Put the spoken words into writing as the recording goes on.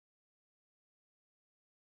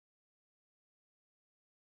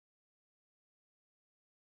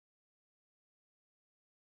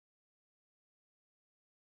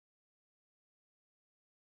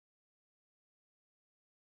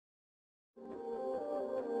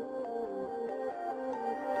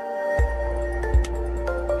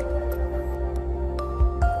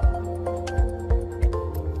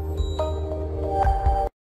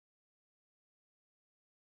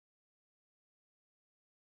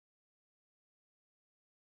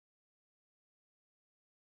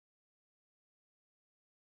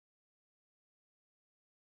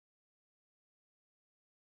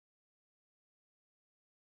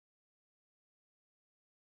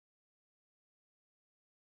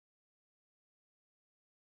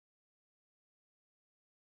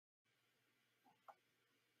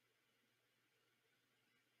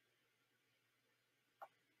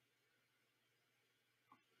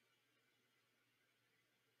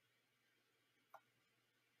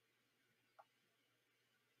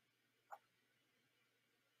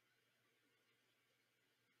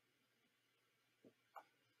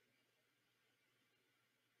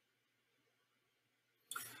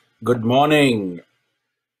Good morning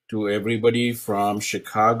to everybody from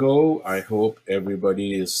Chicago. I hope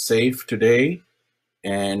everybody is safe today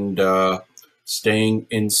and staying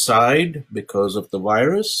inside because of the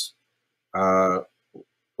virus. Uh,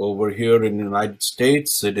 Over here in the United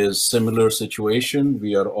States, it is similar situation.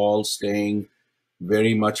 We are all staying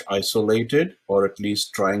very much isolated, or at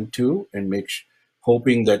least trying to, and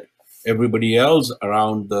hoping that everybody else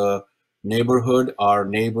around the neighborhood, our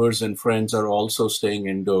neighbors and friends, are also staying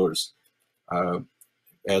indoors. Uh,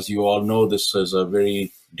 as you all know, this is a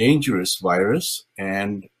very dangerous virus,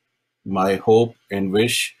 and my hope and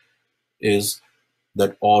wish is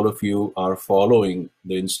that all of you are following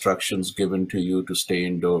the instructions given to you to stay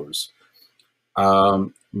indoors.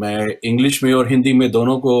 मैं English में और हिंदी में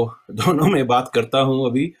दोनों में बात करता हूं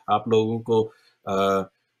अभी आप लोगों को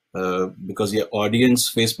because your audience,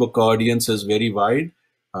 Facebook audience, is very wide.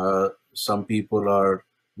 Some people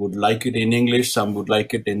would like it in English, some would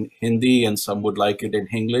like it in Hindi, and some would like it in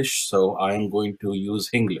English. So I am going to use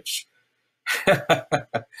English.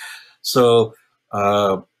 So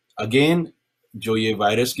again, जो ये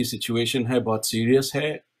virus की situation है बहुत serious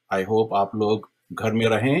है. I hope आप लोग घर में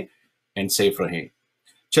रहें and safe रहें.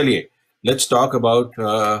 चलिए, let's talk about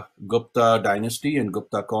Gupta Dynasty and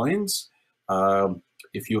Gupta Coins.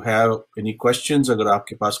 If you have any questions, अगर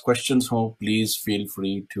आपके पास questions हो, please feel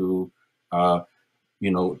free to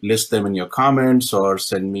list them in your comments or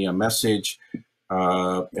send me a message,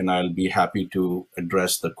 and I'll be happy to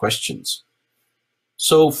address the questions.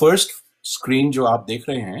 So first screen जो आप देख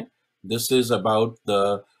रहे हैं, this is about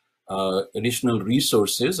the additional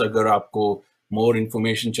resources. अगर आपको more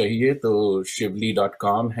information चाहिए तो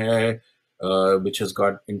shivli.com है, which has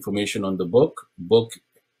got information on the book. Book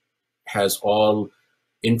has all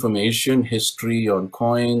information, history on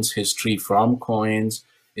coins, history from coins,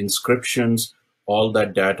 inscriptions, all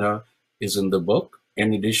that data is in the book.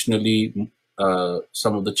 And additionally,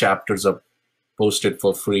 some of the chapters are posted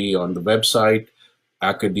for free on the website,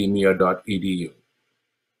 academia.edu.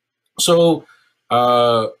 So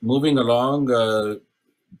moving along,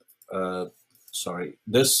 sorry,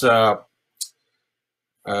 this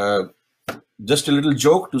just a little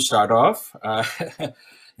joke to start off.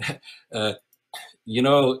 In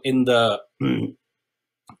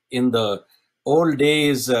the old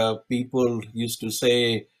days, people used to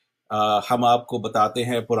say, हम आपको बताते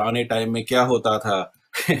हैं पुराने time में क्या होता था.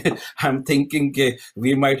 I'm thinking कि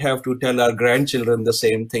we might have to tell our grandchildren the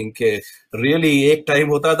same thing कि really एक टाइम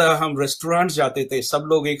होता था हम रेस्टोरेंट्स जाते थे, सब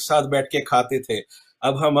लोग एक साथ बैठ के खाते थे,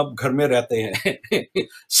 अब घर में रहते हैं.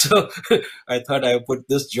 So I thought I would put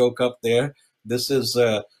this joke up there. This is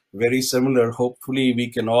very similar. Hopefully we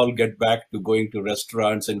can all get back to going to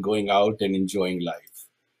restaurants and going out and enjoying life.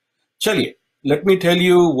 Chaliye, let me tell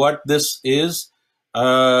you what this is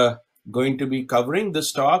going to be covering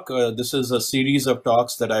this talk. This is a series of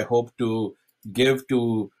talks that I hope to give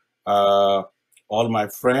to all my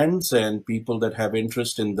friends and people that have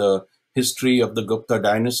interest in the history of the Gupta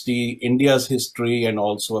dynasty, India's history, and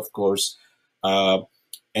also, of course,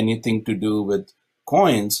 anything to do with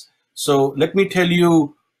coins. So let me tell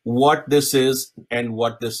you what this is and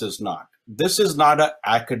what this is not. This is not an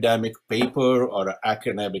academic paper or an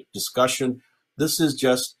academic discussion. This is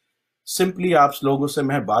just simply आप लोगों से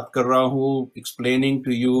मैं बात कर रहा हूँ, explaining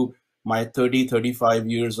to you my 35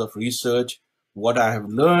 years of research, what I have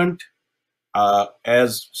learned.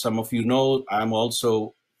 As some of you know, I'm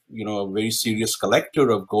also, a very serious collector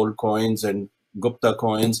of gold coins and Gupta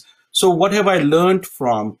coins. So what have I learned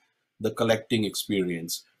from the collecting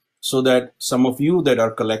experience? So that some of you that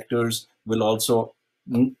are collectors will also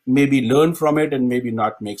maybe learn from it and maybe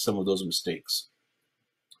not make some of those mistakes.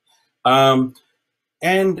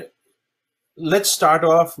 And let's start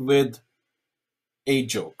off with a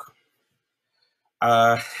joke.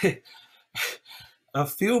 A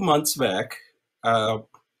few months back,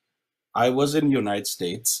 I was in United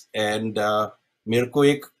States and मेरे को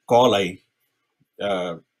एक call I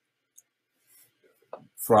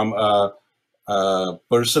from a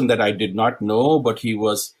person that I did not know, but he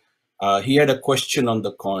had a question on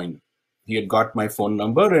the coin. He had got my phone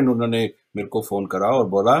number and उन्होंने मेरे को phone करा और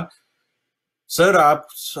बोला, sir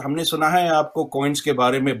हमने सुना है आपको कॉइन्स के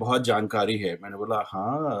बारे में बहुत जानकारी है. मैंने बोला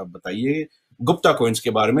हाँ बताइए. गुप्ता कॉइन्स के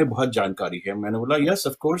बारे में बहुत जानकारी है. मैंने बोला yes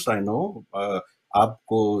of course I know.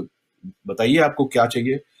 आपको बताइए आपको क्या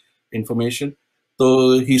चाहिए इंफॉर्मेशन.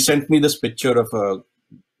 तो he sent me this picture of a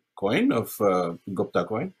coin of Gupta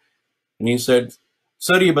coin and he said,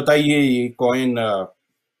 sir ये बताइए ये कॉइन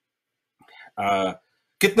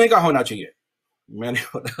कितने का होना चाहिए. मैंने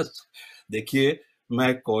बोला देखिए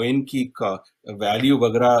मैं कॉइन की वैल्यू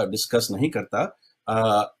वगैरह डिस्कस नहीं करता.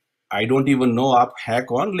 आई डोंट इवन नो आप है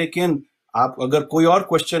कौन, लेकिन आप अगर कोई और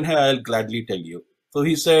क्वेश्चन है I will gladly tell you. तो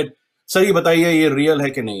ही सेड, सर ये बताइए ये रियल है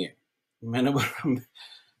कि नहीं है। मैंने बोला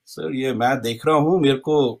सर ये मैं देख रहा हूँ, मेरे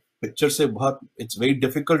को पिक्चर से बहुत, इट्स वेरी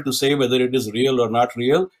डिफिकल्ट टू से वेदर इट इज रियल और नॉट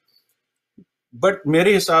रियल, बट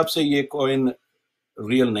मेरे हिसाब से ये कॉइन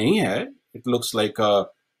रियल नहीं है। It looks like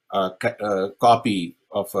a copy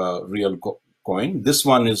of a real coin. This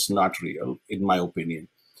one is not real in my opinion.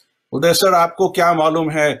 Uday sir आपको क्या मालूम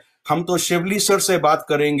है, हम तो शिवली सर से बात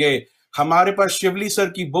करेंगे, हमारे पास शिवली सर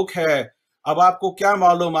की बुक है, अब आपको क्या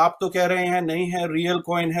मालूम, आप तो कह रहे हैं नहीं है रियल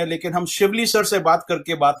कॉइन है, लेकिन हम शिवली सर से बात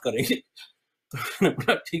करके बात करेंगे। तो मैंने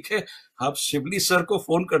बोला ठीक है, आप शिवली सर को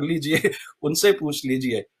फोन कर लीजिए, उनसे पूछ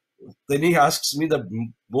लीजिए। Then he asks me the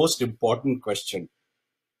most important question.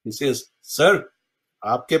 He says, sir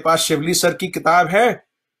आपके पास शिवली सर की किताब है?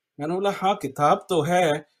 मैंने बोला हाँ किताब तो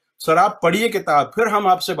है सर, आप पढ़िए किताब, फिर हम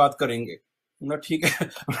आपसे बात करेंगे। बोला ठीक है,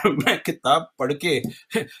 मैं किताब पढ़ के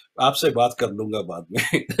आपसे बात कर लूंगा बाद में।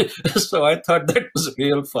 So I thought that was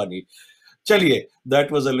real funny. चलिए,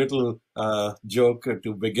 that was a little joke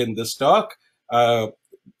to begin this talk.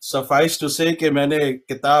 Suffice to say कि मैंने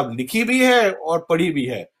किताब लिखी भी है और पढ़ी भी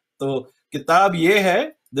है। तो किताब ये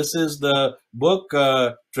है, this is the book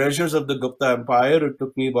Treasures of the Gupta Empire. It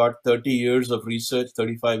took me about 30 years of research,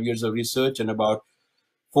 35 years of research, and about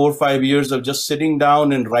 4 or 5 years of just sitting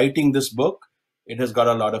down and writing this book. It has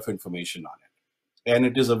got a lot of information on it, and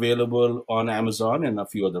it is available on Amazon and a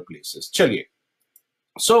few other places. चलिए,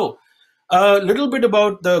 so a little bit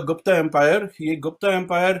about the Gupta Empire. ये Gupta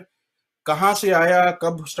Empire कहाँ से आया,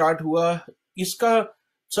 कब start हुआ, इसका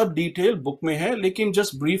सब detail book में है, लेकिन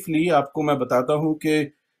जस्ट ब्रीफली आपको मैं बताता हूँ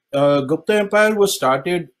कि Gupta empire was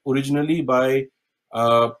started originally bye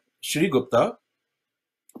Shri Gupta.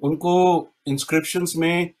 उनको इंस्क्रिप्शंस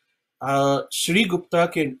में श्री गुप्ता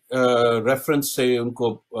के रेफरेंस से उनको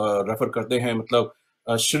रेफर करते हैं, मतलब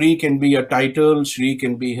Shri can be a title, Shri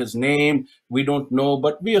can be his name, we don't know,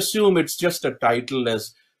 but we assume it's just a title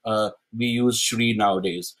as we use Shri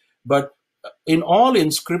nowadays. But in all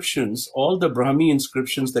inscriptions, all the Brahmi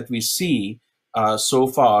inscriptions that we see so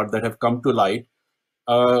far that have come to light,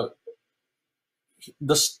 uh,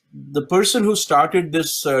 the person who started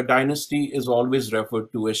this dynasty is always referred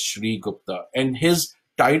to as Shri Gupta, and his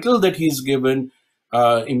title that he's given,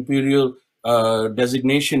 imperial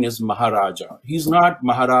designation, is Maharaja. He's not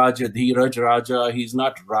Maharaja Dhiraj Raja, he's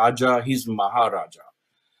not Raja, he's Maharaja.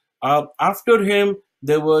 After him,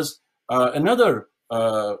 there was another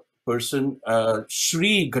person,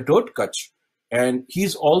 Shri Ghatotkach, and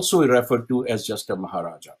he's also referred to as just a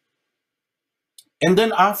Maharaja. And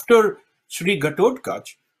then after Shri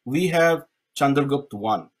Ghatotkach, we have Chandragupta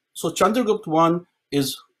I. So Chandragupta I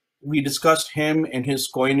is, we discussed him and his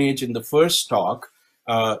coinage in the first talk,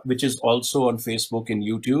 which is also on Facebook and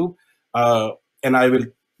YouTube. And I will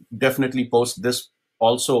definitely post this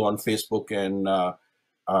also on Facebook and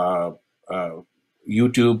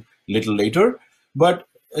YouTube little later. But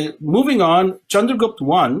moving on, Chandragupta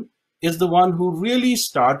I is the one who really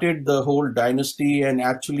started the whole dynasty and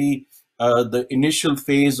actually the initial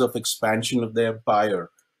phase of expansion of the empire,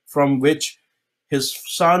 from which his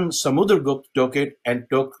son Samudragupta took it and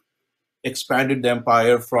expanded the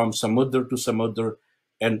empire from Samudra to Samudra,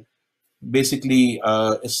 and basically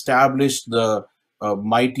established the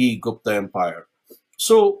mighty Gupta Empire.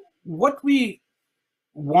 So what we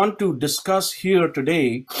want to discuss here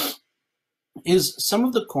today is some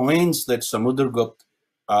of the coins that Samudragupta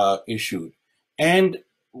issued. And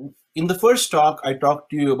in the first talk, I talked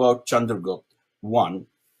to you about Chandragupta I,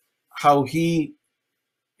 how he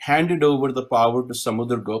handed over the power to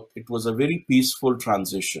Samudragupta. It was a very peaceful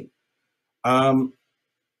transition.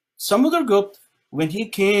 Samudragupta, when he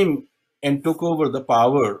came and took over the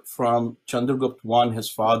power from Chandragupta I, his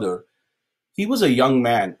father, he was a young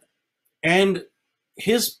man. And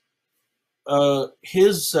his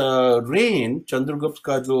reign, Chandragupta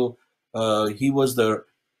ka jo, he was the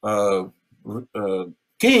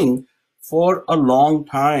king for a long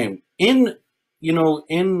time. In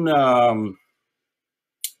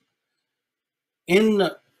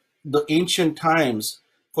the ancient times,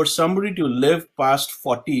 for somebody to live past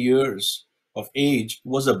 40 years of age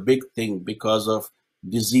was a big thing because of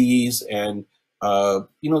disease, and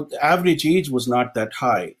the average age was not that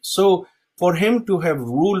high. So for him to have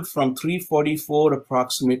ruled from 344,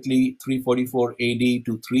 approximately 344 AD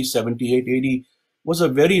to 378 AD, was a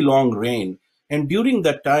very long reign. And during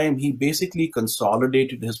that time, he basically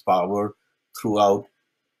consolidated his power throughout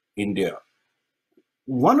India.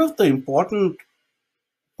 One of the important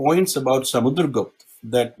points about Samudragupta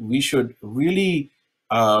that we should really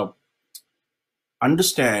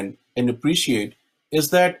understand and appreciate is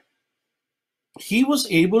that he was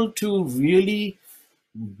able to really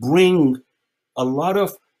bring a lot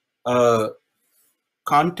of uh,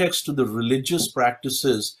 context to the religious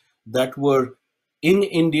practices that were in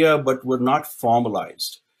India but were not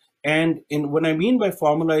formalized. And when I mean by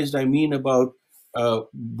formalized, I mean about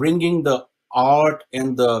bringing the art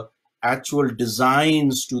and the actual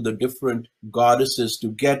designs to the different goddesses to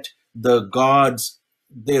get the gods,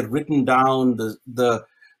 they're written down, the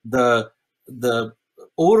the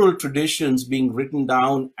oral traditions being written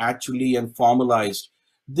down actually and formalized.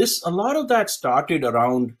 This, a lot of that started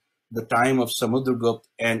around the time of Samudragupta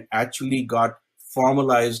and actually got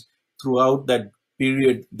formalized throughout that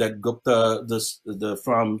period that Gupta,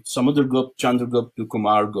 from Samudragupta, Chandragupta to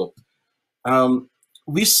Kumaragupta. Um,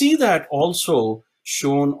 we see that also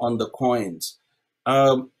shown on the coins.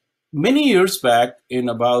 Many years back, in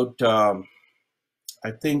about,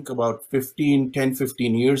 I think about 15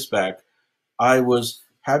 years back, I was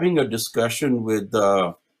having a discussion with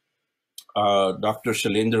Dr.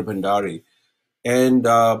 Shailendra Bhandari, and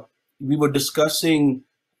we were discussing,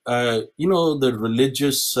 the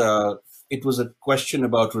religious. It was a question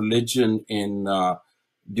about religion in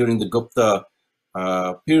during the Gupta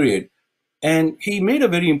period, and he made a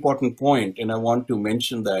very important point, and I want to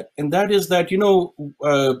mention that, and that is that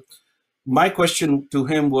my question to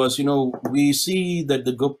him was, we see that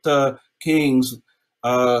the Gupta kings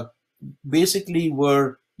uh, basically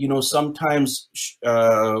were, sometimes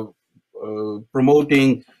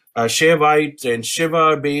promoting Shaivite and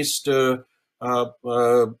Shiva-based uh,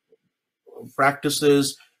 uh,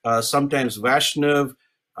 practices, sometimes Vaishnav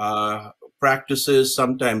practices,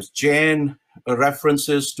 sometimes Jain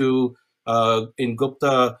references to in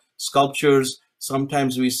Gupta sculptures.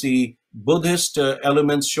 Sometimes we see Buddhist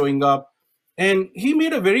elements showing up. And he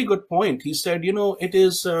made a very good point. He said, it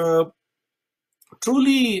is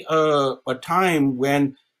truly a time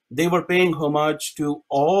when they were paying homage to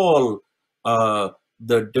all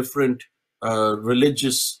the different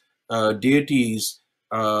religious deities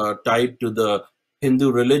tied to the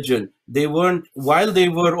Hindu religion. They weren't, while they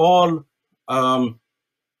were all um,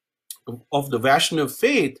 of the Vaishnav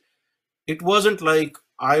faith, it wasn't like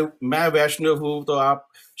मैं वैष्णव हूं तो आप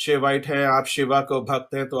शिवाइट हैं, आप शिवा को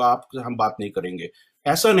भक्त हैं तो आप हम बात नहीं करेंगे,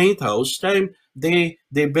 ऐसा नहीं था उस time. They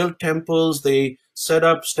built temples, they set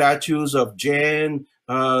up statues of Jain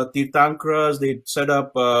Tirthankras, they set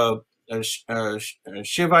up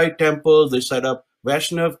Shivite temples, they set up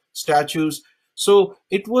Vaishnav statues. So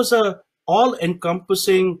it was a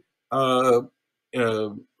all-encompassing uh,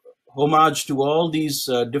 homage to all these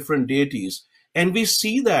different deities. And we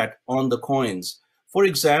see that on the coins. For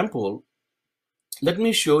example, let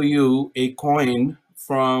me show you a coin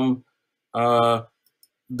from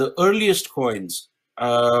the earliest coins.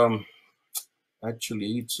 Actually,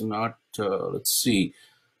 it's not, let's see,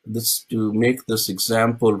 this to make this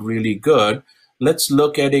example really good. Let's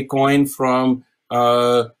look at a coin from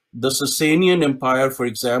the Sasanian Empire, for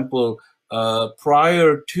example,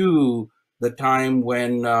 prior to the time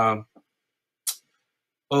when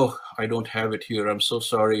oh, I don't have it here. I'm so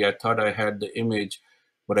sorry. I thought I had the image,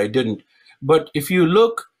 but I didn't. But if you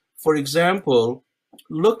look, for example,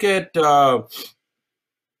 look at, I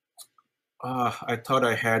thought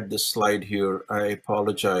I had this slide here. I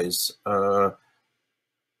apologize.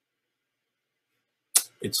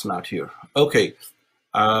 It's not here. Okay.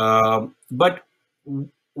 But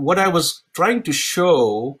what I was trying to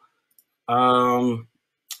show,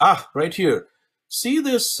 right here. See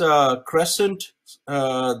this crescent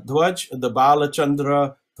Dhwaj, the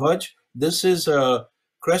Balachandra Dhwaj? This is a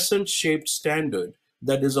crescent-shaped standard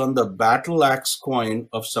that is on the battle axe coin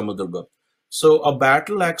of Samudragupta. So a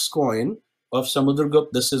battle axe coin of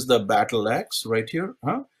Samudragupta, this is the battle axe right here.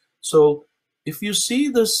 So if you see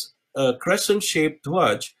this crescent-shaped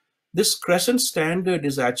Dhwaj, this crescent standard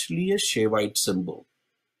is actually a Shaivite symbol.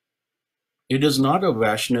 It is not a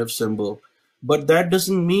Vaishnav symbol, but that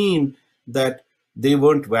doesn't mean that they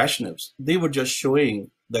weren't Vaishnavs. They were just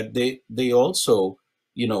showing that they also,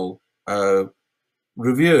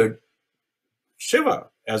 revered Shiva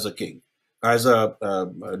as a king, as a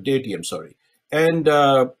deity, I'm sorry. And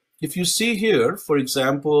if you see here, for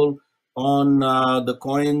example, on the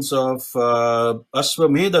coins of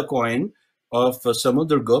Ashvamedha coin of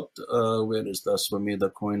Samudragupta, where is the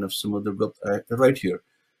Ashvamedha coin of Samudragupta? Right here.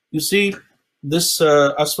 You see this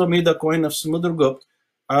Ashvamedha coin of Samudragupta,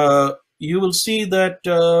 you will see that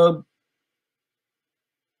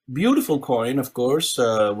beautiful coin, of course,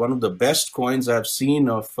 one of the best coins I've seen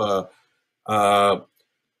of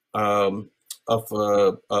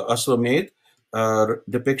Ashvamedh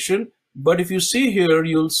depiction. But if you see here,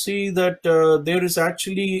 you'll see that there is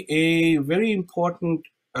actually a very important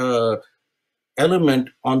element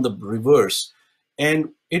on the reverse, and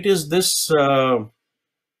it is this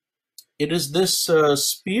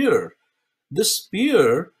spear. This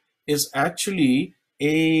spear is actually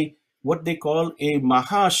a what they call a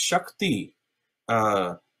Mahashakti,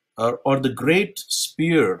 uh, or the great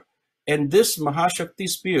spear. And this Mahashakti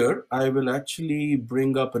spear, I will actually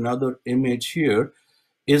bring up another image here,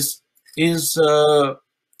 is is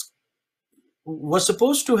was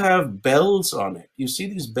supposed to have bells on it. You see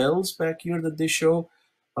these bells back here that they show?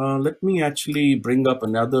 Let me actually bring up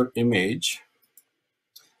another image.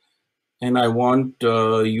 And I want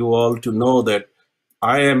you all to know that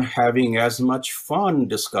I am having as much fun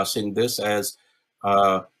discussing this as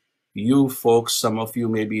uh, you folks. Some of you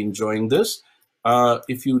may be enjoying this. I'll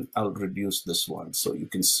reduce this one so you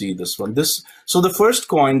can see this one. So the first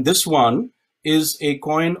coin, this one is a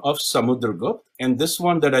coin of Samudragupta, and this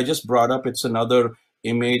one that I just brought up, it's another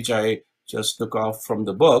image I just took off from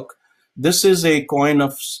the book. This is a coin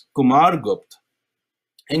of Kumargupta,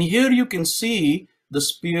 and here you can see the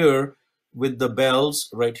spear with the bells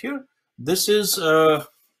right here. This is on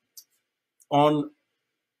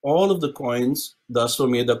all of the coins, the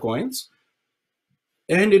Ashvamedha coins,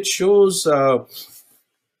 and it shows that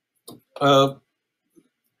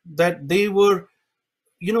they were,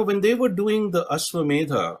 when they were doing the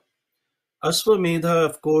Ashvamedha,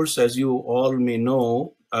 of course, as you all may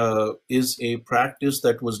know, is a practice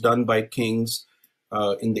that was done by kings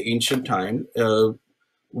in the ancient time.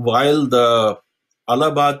 While the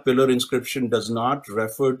Allahabad pillar inscription does not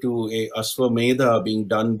refer to a Ashvamedha being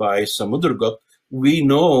done by Samudragupta, we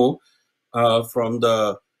know from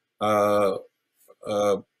the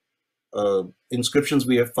inscriptions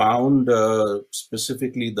we have found,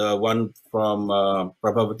 specifically the one from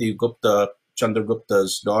Prabhavati Gupta,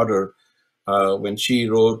 Chandragupta's daughter, when she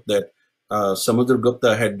wrote that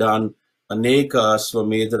Samudragupta had done Aneka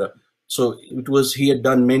Ashvamedha. So he had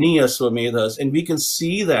done many Ashvamedhas, and we can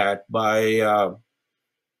see that by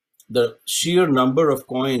the sheer number of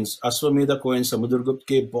coins. Ashvamedha coins Samudragupta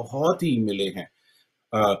के बहुत ही मिले हैं.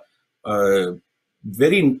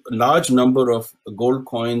 Very large number of gold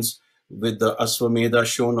coins with the Ashvamedha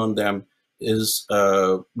shown on them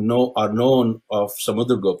are known of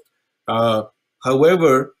Samudragupta.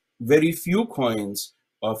 However, very few coins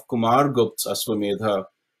of Kumargupta's Ashvamedha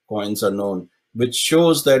coins are known, which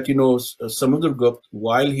shows that Samudragupta,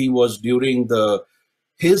 while he was during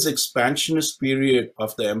his expansionist period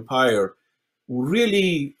of the empire,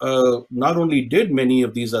 really not only did many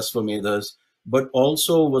of these Ashvamedhas, but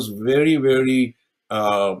also was very, very,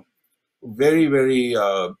 very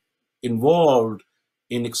involved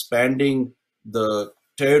in expanding the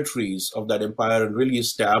territories of that empire and really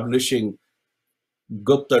establishing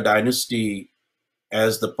Gupta Dynasty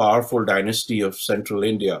as the powerful dynasty of central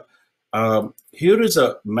India. Here is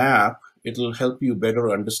a map. It'll help you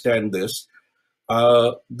better understand this.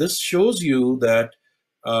 This shows you that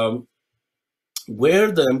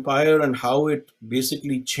where the empire and how it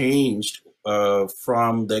basically changed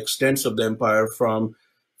from the extents of the empire from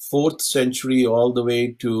 4th century all the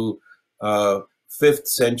way to 5th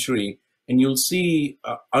century. And you'll see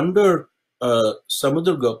under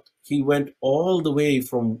Samudragupta, he went all the way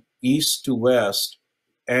from east to west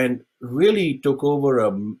and really took over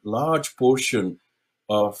a large portion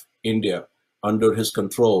of India under his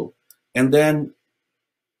control. And then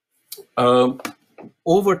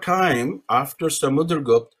over time, after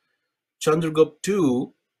Samudragupta, Chandragupta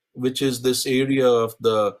II, which is this area of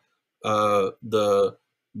the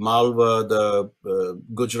Malwa, the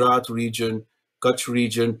Gujarat region, Kutch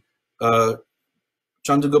region,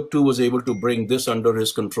 Chandragupta II was able to bring this under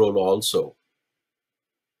his control also.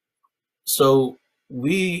 So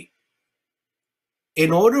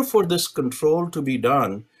in order for this control to be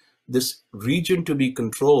done, this region to be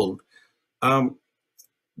controlled, the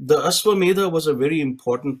Ashvamedha was a very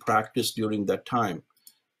important practice during that time.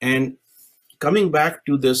 And coming back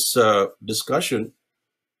to this discussion,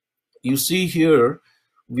 you see here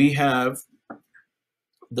we have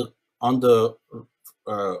on the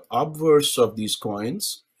obverse of these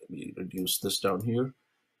coins. Let me reduce this down here.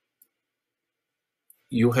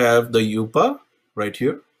 You have the yupa right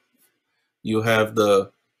here. You have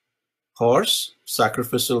the horse,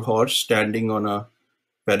 sacrificial horse standing on a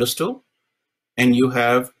pedestal. And you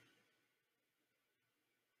have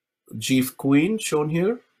chief queen shown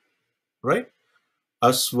here, right?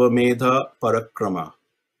 Ashvamedha Parakramah.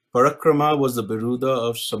 Parakramah was the Biruda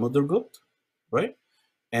of Samudragupta, right?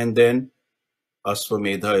 And then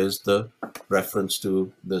Ashvamedha is the reference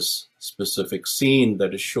to this specific scene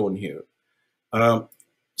that is shown here.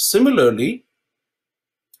 Similarly,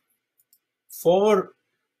 for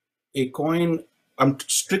a coin I'm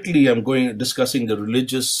discussing the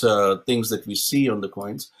religious things that we see on the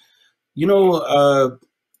coins.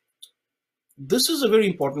 This is a very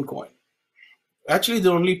important coin. Actually,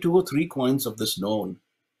 there are only 2 or 3 coins of this known.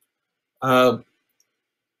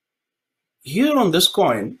 Here on this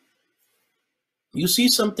coin, you see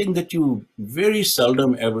something that you very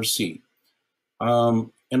seldom ever see.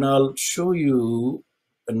 And I'll show you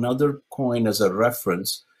another coin as a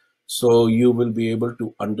reference, so you will be able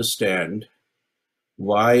to understand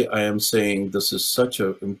why I am saying this is such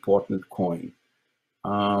an important coin.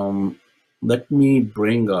 Let me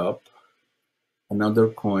bring up another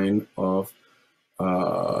coin of,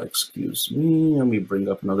 excuse me, let me bring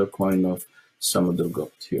up another coin of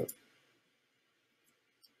Samudragupta here.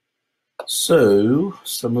 So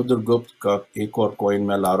Samudragupta का एक और coin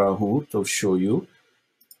मैं ला रहा हूँ to show you.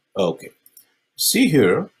 Okay, see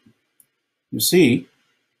here, you see,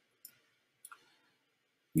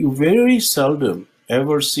 you very seldom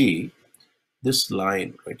ever see this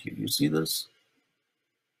line right here. You see this?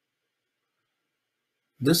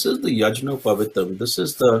 This is the Yajnapavitam. This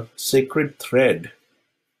is the sacred thread.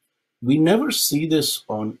 We never see this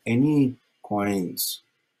on any coins.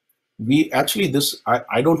 We actually,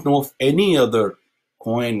 I don't know of any other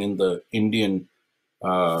coin in the Indian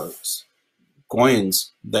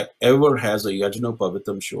coins that ever has a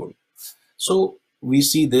Yajnapavitam shown. So we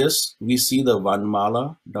see this, we see the one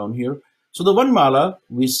mala down here. So the one mala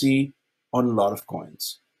we see on a lot of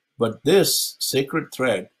coins, but this sacred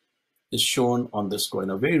thread is shown on this coin,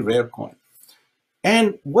 a very rare coin.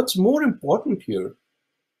 And what's more important here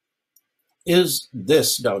is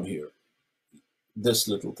this down here, this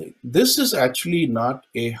little thing. This is actually not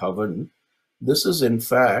a havan. This is in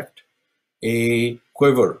fact a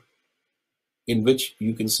quiver in which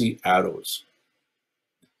you can see arrows.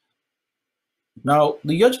 Now,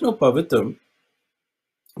 the Yajnapavitam,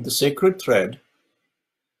 the sacred thread,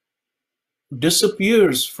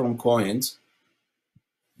 disappears from coins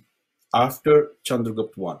after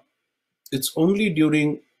Chandragupta I. It's only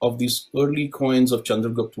during of these early coins of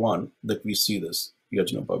Chandragupta I that we see this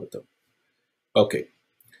Yajnapavitam. Okay.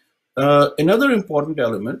 Another important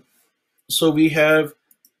element. So we have,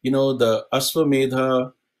 the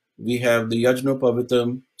Ashvamedha, we have the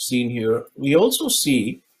Yajnapavitam seen here. We also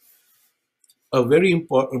see a very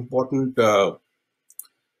important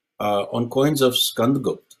on coins of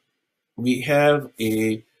Skandagupta. We have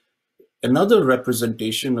another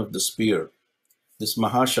representation of the spear, this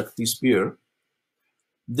Mahashakti spear.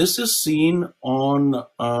 This is seen on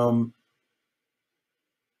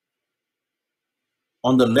the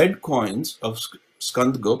lead coins of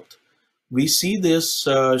Skandagupta. We see this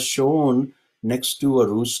shown next to a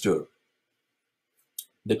rooster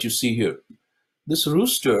that you see here. This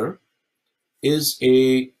rooster is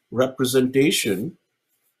a representation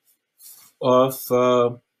of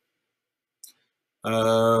the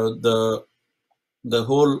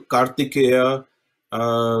whole Kartikeya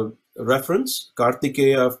reference.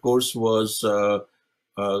 Kartikeya, of course, was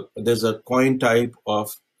there's a coin type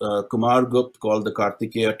of Kumaragupta called the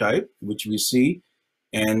Kartikeya type, which we see,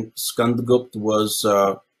 and Skandagupta was,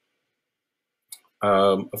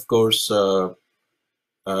 of course,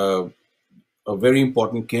 a very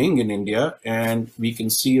important king in India, and we can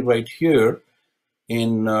see right here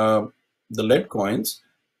in the lead coins.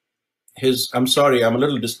 I'm sorry, I'm a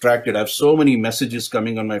little distracted. I have so many messages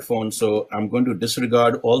coming on my phone, so I'm going to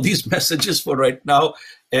disregard all these messages for right now,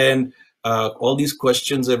 and all these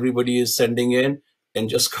questions everybody is sending in, and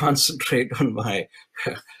just concentrate on my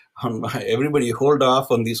everybody hold off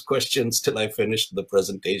on these questions till I finish the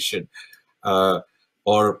presentation.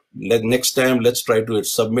 Or next time, let's try to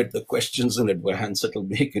submit the questions in advance. It'll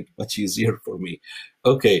make it much easier for me.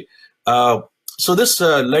 Okay. So this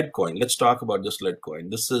lead coin, let's talk about this lead coin.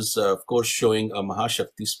 This is, of course, showing a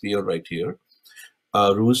Mahashakti spear right here,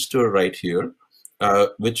 a rooster right here,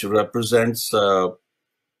 which represents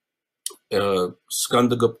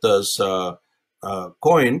Skandagupta's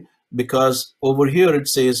coin, because over here it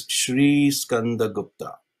says Shri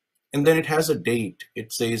Skandagupta. And then it has a date.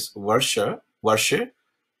 It says Varsha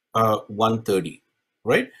 130,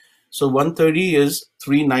 right? So 130 is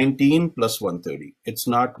 319 plus 130. It's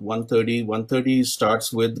not 130. 130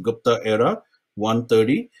 starts with Gupta era,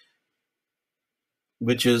 130,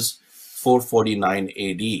 which is 449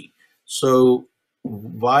 AD. So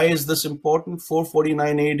why is this important?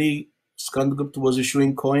 449 AD, Skandagupta was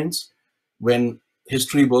issuing coins. When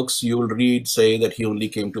history books you will read say that he only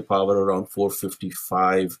came to power around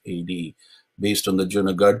 455 AD, based on the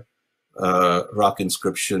Junagadh rock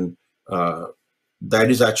inscription.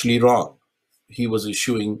 That is actually wrong. He was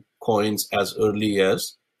issuing coins as early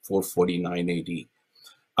as 449 AD.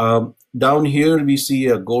 Down here we see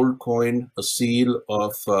a gold coin, a seal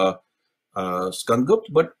of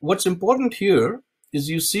Skandgupta. But what's important here is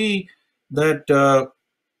you see that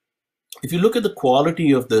if you look at the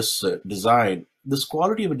quality of this design, this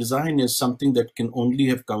quality of a design is something that can only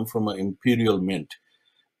have come from an imperial mint.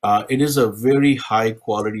 It is a very high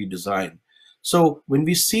quality design. So when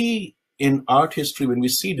we see in art history, when we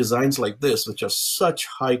see designs like this, which are such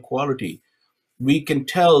high quality, we can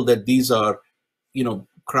tell that these are,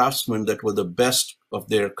 craftsmen that were the best of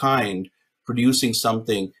their kind producing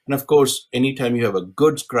something. And of course, anytime you have a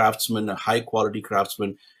good craftsman, a high quality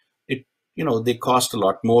craftsman, they cost a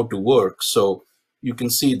lot more to work. So you can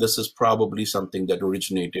see this is probably something that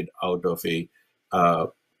originated out of a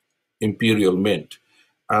imperial mint.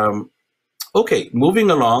 Okay,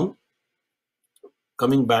 moving along,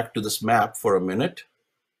 coming back to this map for a minute.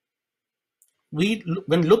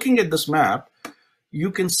 When looking at this map,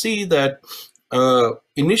 you can see that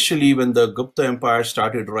initially when the Gupta Empire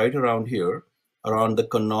started right around here, around the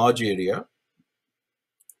Kannauj area,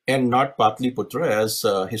 and not Patliputra, as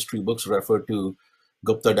history books refer to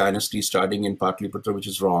Gupta Dynasty starting in Patliputra, which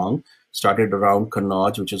is wrong, started around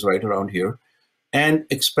Kannauj, which is right around here, and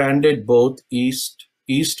expanded both east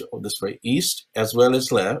as well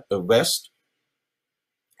as west.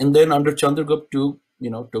 And then under Chandragupta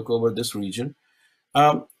II, took over this region.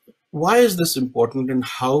 Why is this important and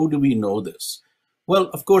how do we know this? Well,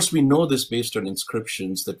 of course, we know this based on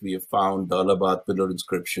inscriptions that we have found, the Allahabad pillar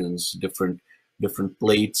inscriptions, different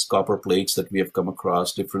plates, copper plates that we have come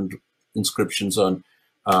across, different inscriptions on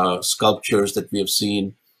sculptures that we have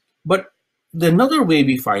seen. But another way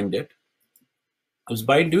we find it is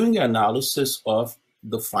by doing analysis of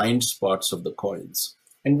the find spots of the coins.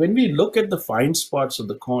 And when we look at the find spots of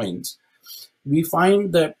the coins, we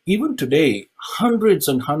find that even today, hundreds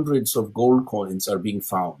and hundreds of gold coins are being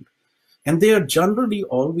found. And they are generally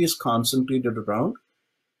always concentrated around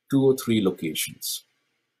 2 or 3 locations,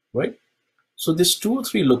 right? So these 2 or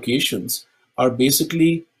 3 locations are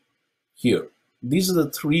basically here. These are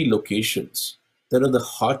the 3 locations that are the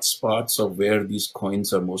hot spots of where these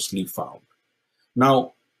coins are mostly found.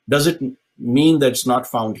 Now, does it mean that it's not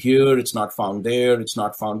found here, it's not found there, it's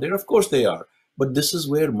not found there? Of course they are. But this is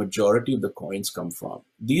where majority of the coins come from.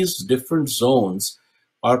 These different zones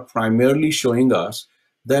are primarily showing us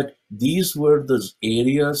that these were the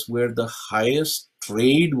areas where the highest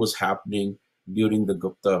trade was happening during the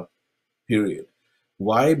Gupta period.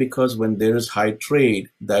 Why? Because when there is high trade,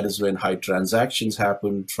 that is when high transactions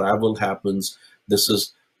happen, travel happens. This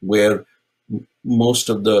is where most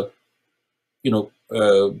of the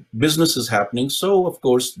business is happening. So of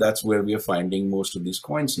course, that's where we are finding most of these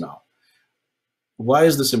coins now. Why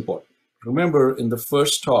is this important? Remember, in the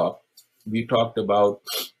first talk, we talked about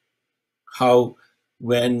how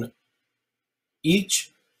when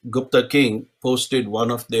each Gupta king posted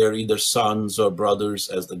one of their either sons or brothers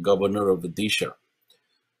as the governor of Vidisha.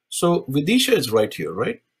 So Vidisha is right here,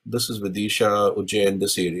 right? This is Vidisha, Ujjain,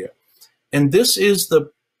 this area. And this is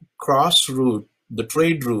the cross route, the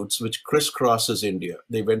trade routes which crisscrosses India.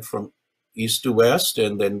 They went from east to west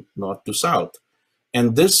and then north to south.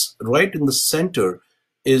 And this right in the center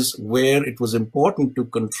is where it was important to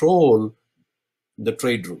control the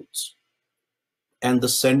trade routes and the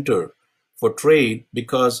center for trade,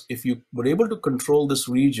 because if you were able to control this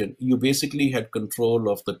region, you basically had control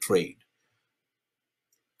of the trade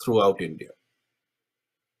throughout India.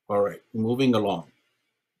 All right, moving along.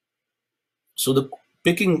 So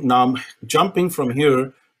jumping from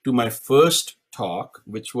here to my first talk,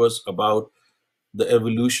 which was about the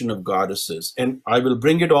evolution of goddesses. And I will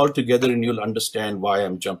bring it all together and you'll understand why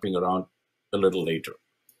I'm jumping around a little later.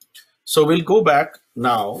 So we'll go back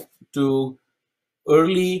now to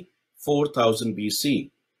early 4000 BC.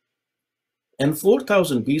 And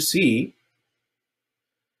 4000 BC,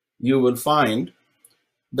 you will find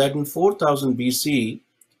that in 4000 BC,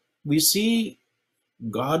 we see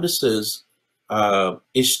goddesses,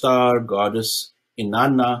 Ishtar, goddess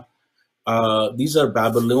Inanna, these are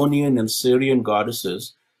Babylonian and Syrian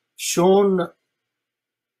goddesses shown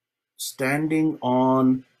standing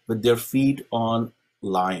on with their feet on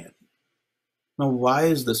lion. Now, why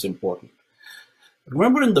is this important?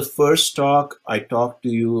 Remember in the first talk, I talked to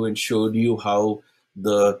you and showed you how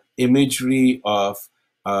the imagery of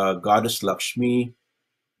goddess Lakshmi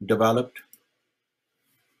developed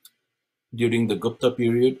during the Gupta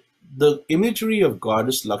period. The imagery of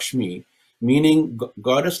goddess Lakshmi, meaning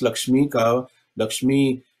goddess Lakshmi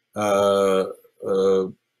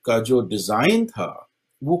का जो design था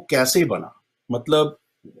वो कैसे बना, मतलब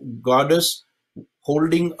goddess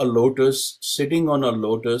holding a lotus, sitting on a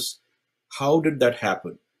lotus, how did that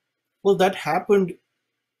happen? Well, that happened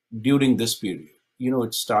during this period.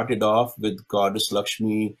 It started off with goddess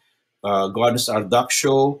Lakshmi, goddess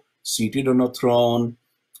Ardaksho seated on a throne.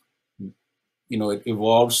 It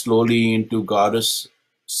evolved slowly into goddess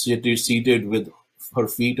seated with her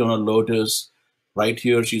feet on a lotus. Right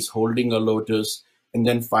here, she's holding a lotus. And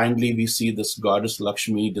then finally, we see this goddess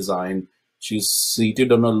Lakshmi design. She's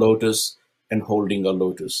seated on a lotus and holding a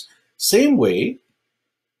lotus. Same way,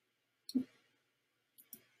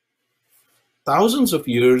 thousands of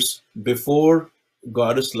years before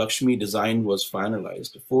goddess Lakshmi design was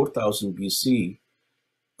finalized, 4000 BC,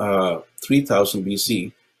 3000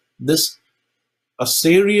 BC, this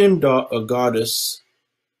Assyrian goddess,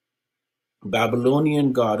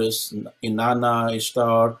 Babylonian goddess, Inanna,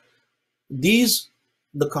 Ishtar,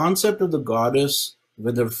 the concept of the goddess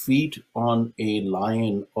with her feet on a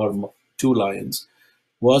lion or two lions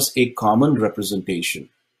was a common representation.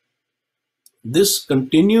 This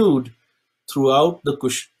continued throughout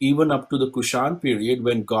even up to the Kushan period,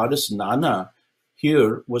 when goddess Nana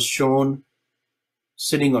here was shown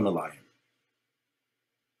sitting on a lion.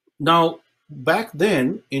 Now, back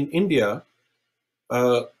then in India,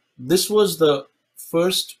 this was the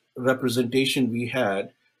first representation we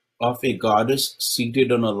had of a goddess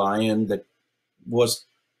seated on a lion that was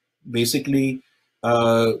basically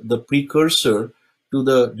the precursor to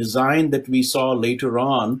the design that we saw later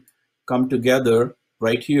on come together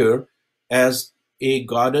right here as a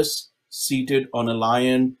goddess seated on a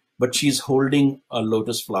lion, but she's holding a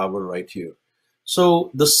lotus flower right here.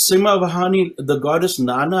 So the Simhavahani, the goddess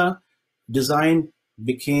Nana design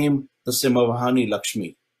became the Simhavahani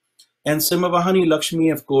Lakshmi. And Simhavahani Lakshmi,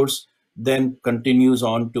 of course, then continues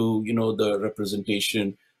on to, the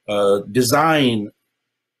representation design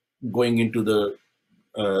going into the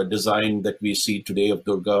design that we see today of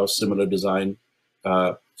Durga, similar design.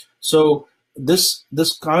 So this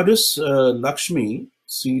goddess Lakshmi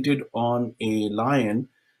seated on a lion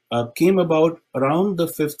came about around the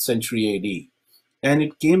 5th century AD. And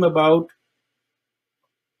it came about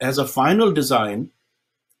as a final design,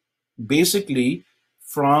 basically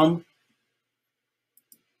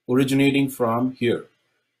originating from here,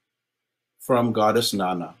 from goddess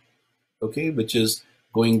Nana, okay, which is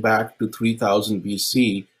going back to 3000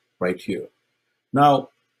 BC right here. Now,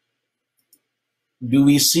 do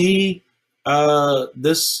we see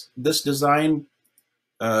this design?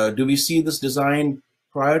 Do we see this design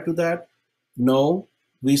prior to that? No,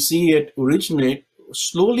 we see it originate,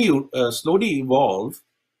 slowly evolve,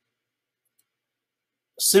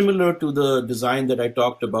 similar to the design that I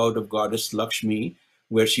talked about of goddess Lakshmi,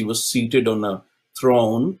 where she was seated on a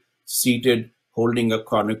throne, seated holding a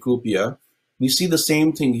cornucopia. We see the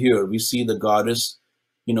same thing here. We see the goddess,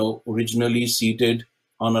 originally seated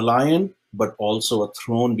on a lion, but also a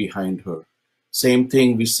throne behind her. Same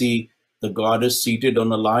thing, we see the goddess seated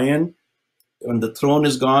on a lion. When the throne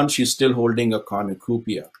is gone, she's still holding a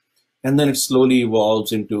cornucopia. And then it slowly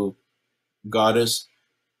evolves into goddess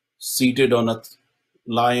seated on a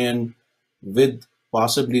lion with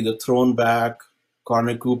possibly the throne back,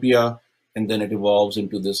 cornucopia, and then it evolves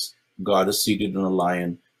into this goddess seated on a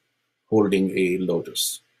lion holding a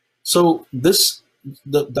lotus. So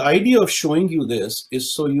the idea of showing you this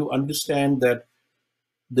is so you understand that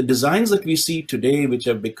the designs that we see today, which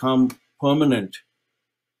have become permanent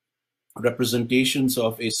representations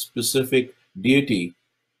of a specific deity,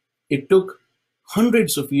 it took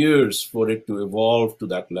hundreds of years for it to evolve to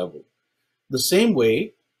that level. The same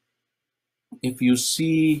way, if you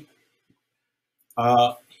see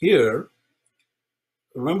here,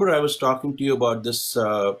 remember I was talking to you about this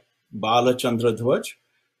Bala Chandra Dhwaj?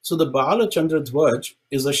 So the Bala Chandra Dhwaj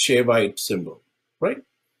is a Shaivite symbol, right?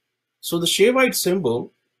 So the Shaivite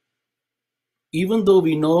symbol, even though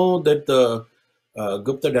we know that the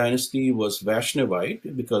Gupta Dynasty was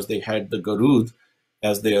Vaishnavite because they had the Garud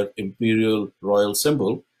as their imperial royal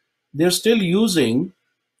symbol, they're still using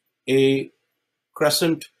a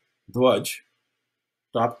crescent Dhwaj,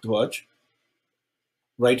 top Dhwaj,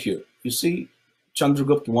 right here. You see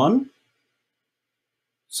Chandragupta I,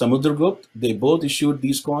 Samudragupta, they both issued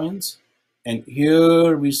these coins. And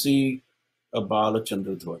here we see a Bala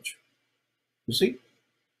Chandra Dhwaj. You see?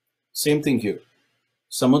 Same thing here.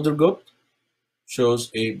 Samudragupta shows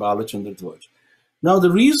a Bala Chandra Dhwaj. Now,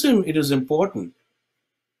 the reason it is important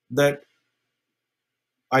that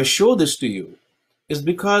I show this to you is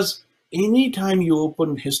because anytime you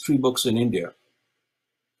open history books in India,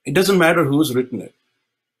 it doesn't matter who's written it.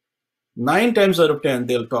 9 times out of 10,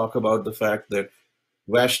 they'll talk about the fact that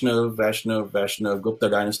Vaishnav, Gupta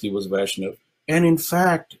dynasty was Vaishnav. And in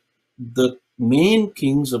fact, the main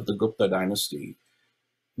kings of the Gupta dynasty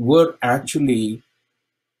were actually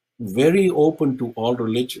very open to all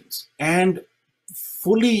religions, and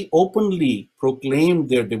fully openly proclaimed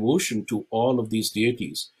their devotion to all of these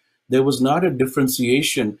deities. There was not a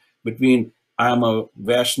differentiation between I'm a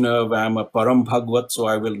Vaishnav, I'm a Param Bhagvat, so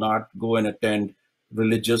I will not go and attend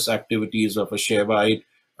religious activities of a Shaivite,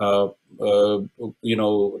 uh,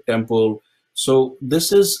 temple. So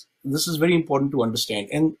this is very important to understand.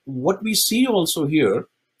 And what we see also here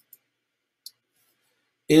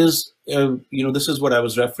is, this is what I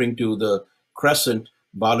was referring to, the crescent,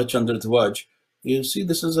 Balachandra Dhwaj. You see,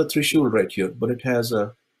 this is a Trishul right here, but it has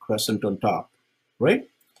a crescent on top, right?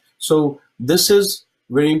 So this is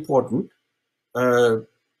very important. There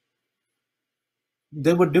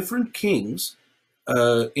were different kings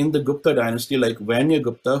in the Gupta dynasty, like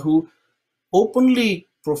Vanya-Gupta, who openly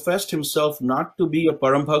professed himself not to be a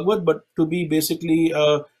Param Bhagavad, but to be basically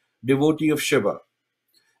a devotee of Shiva.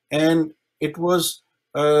 And it was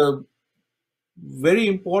very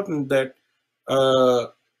important that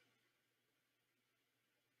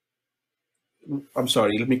I'm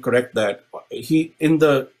sorry, let me correct that. He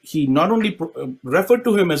not only referred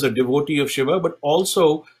to him as a devotee of Shiva, but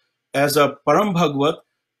also as a Param Bhagavad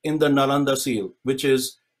in the Nalanda seal, which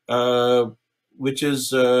is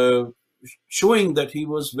showing that he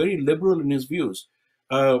was very liberal in his views.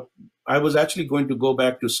 I was actually going to go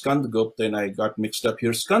back to Skandagupta, and I got mixed up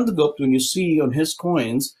here. Skandagupta, when you see on his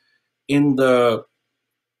coins, in the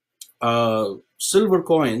silver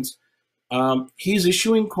coins, he's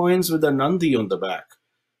issuing coins with a Nandi on the back.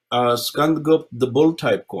 Skandagupta, the bull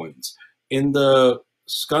type coins. In the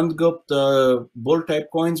Skandagupta bull type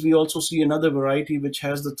coins, we also see another variety which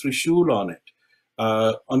has the Trishul on it.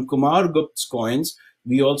 On Kumargupta's coins,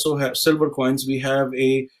 we also have silver coins. We have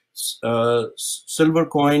a silver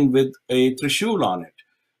coin with a Trishul on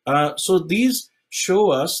it. So these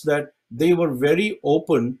show us that they were very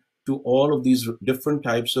open to all of these different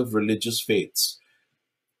types of religious faiths.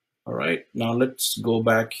 All right, now let's go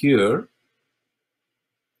back here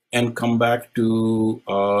and come back to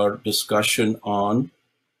our discussion on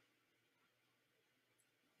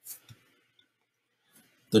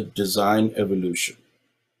the design evolution.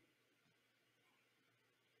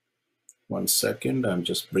 One second, I'm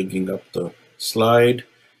just bringing up the slide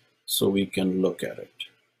so we can look at it.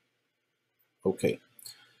 Okay,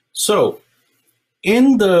 so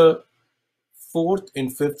in the 4th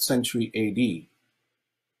and 5th century AD,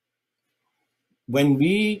 when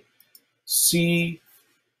we see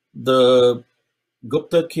the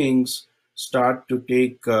Gupta kings start to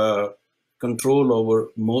take control over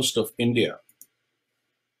most of India,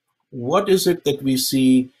 what is it that we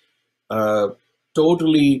see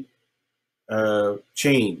totally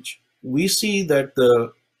change? We see that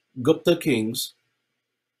the Gupta kings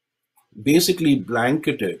basically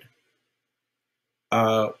blanketed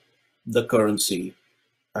the currency,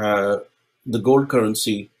 the gold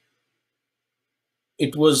currency.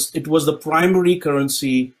 It was the primary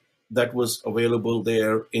currency that was available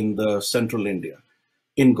there in the central India,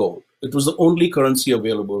 in gold. It was the only currency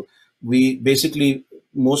available. We basically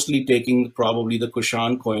mostly taking probably the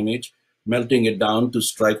Kushan coinage, melting it down to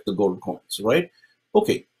strike the gold coins, right?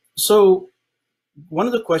 Okay, so one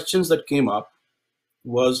of the questions that came up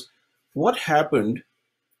was, what happened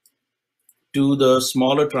to the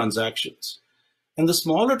smaller transactions? And the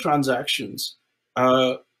smaller transactions,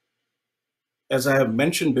 as I have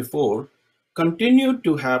mentioned before, continued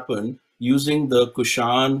to happen using the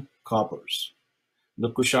Kushan coppers. The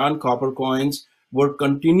Kushan copper coins were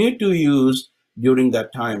continued to use during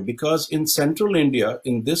that time, because in central India,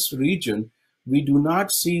 in this region, we do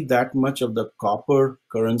not see that much of the copper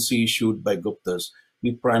currency issued by Guptas.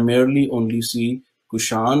 We primarily only see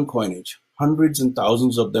Kushan coinage, hundreds and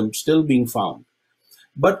thousands of them still being found.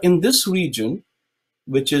 But in this region,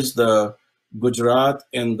 which is the Gujarat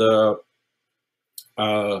and the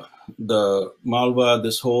Malwa,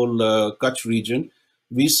 this whole Kutch region,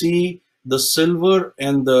 we see the silver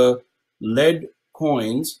and the lead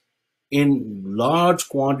coins in large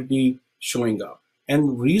quantity showing up. And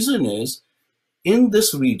the reason is, in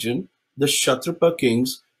this region, the Kshatripa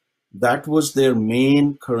kings, that was their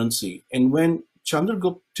main currency. And when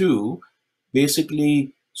Chandragupta II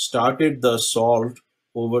basically started the assault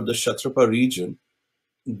over the Kshatripa region,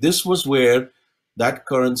 this was where that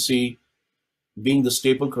currency, being the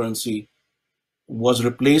staple currency, was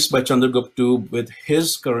replaced by Chandragupta II with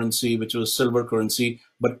his currency, which was silver currency,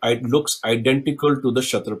 but it looks identical to the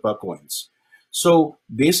Kshatripa coins. So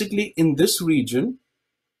basically in this region,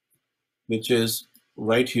 which is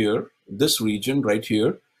right here, this region right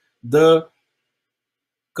here, the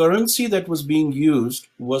currency that was being used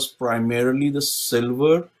was primarily the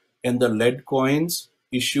silver and the lead coins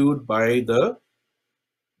issued by the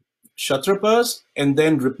Kshatrapas and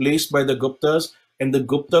then replaced by the Guptas. And the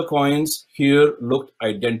Gupta coins here looked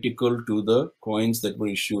identical to the coins that were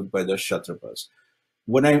issued by the Kshatrapas.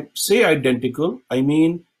 When I say identical, I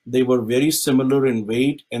mean they were very similar in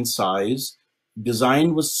weight and size.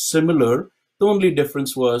 Design was similar. The only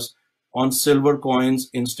difference was on silver coins,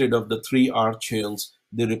 instead of the three archangels,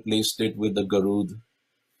 they replaced it with the Garud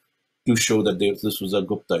to show that this was a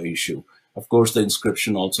Gupta issue. Of course, the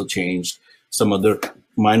inscription also changed. Some other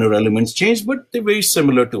minor elements changed, but they're very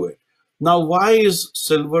similar to it. Now, why is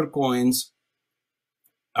silver coins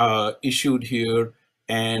issued here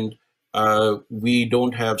and we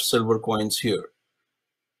don't have silver coins here?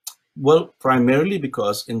 Well, primarily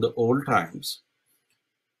because in the old times,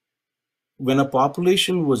 when a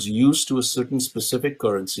population was used to a certain specific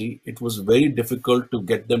currency, it was very difficult to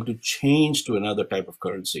get them to change to another type of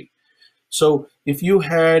currency. So if you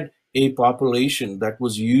had a population that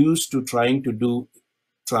was used to trying to do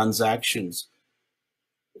transactions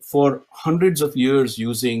for hundreds of years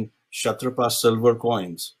using Kshatrapa silver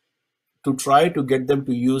coins, to try to get them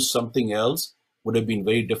to use something else would have been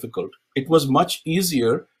very difficult. It was much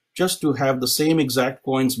easier just to have the same exact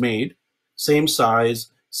coins made, same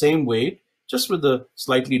size, same weight, just with a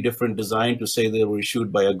slightly different design to say they were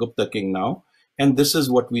issued by a Gupta king now. And this is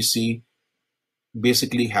what we see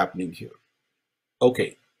basically happening here.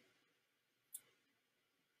 Okay.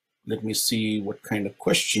 Let me see what kind of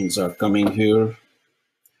questions are coming here.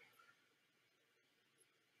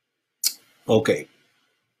 Okay.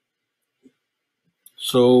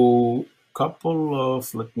 So couple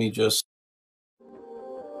of, let me just